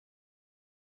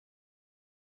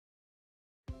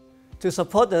To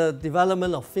support the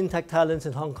development of fintech talents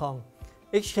in Hong Kong,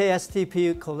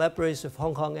 HKSTP collaborates with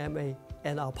Hong Kong MA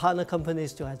and our partner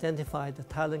companies to identify the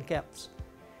talent gaps.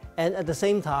 And at the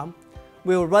same time,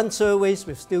 we will run surveys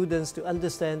with students to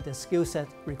understand their skill set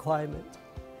requirement.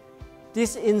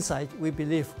 This insight, we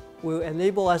believe, will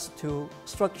enable us to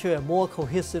structure a more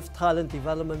cohesive talent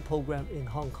development program in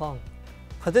Hong Kong.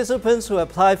 Participants who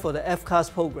apply for the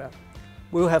FCAS program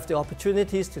will have the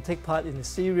opportunities to take part in a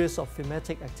series of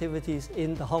thematic activities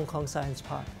in the Hong Kong Science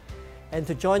Park and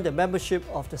to join the membership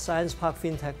of the Science Park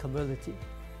Fintech Community.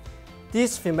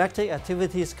 These thematic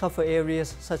activities cover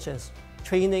areas such as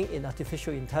training in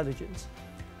artificial intelligence,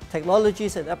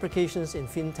 technologies and applications in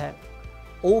fintech,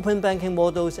 open banking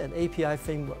models and API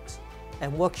frameworks,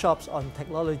 and workshops on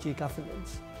technology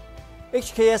governance.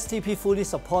 HKSTP fully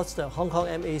supports the Hong Kong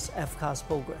MA's FCAS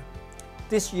program.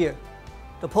 This year,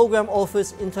 the program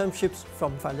offers internships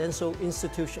from financial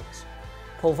institutions,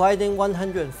 providing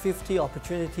 150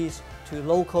 opportunities to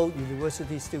local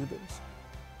university students.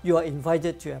 You are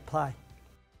invited to apply.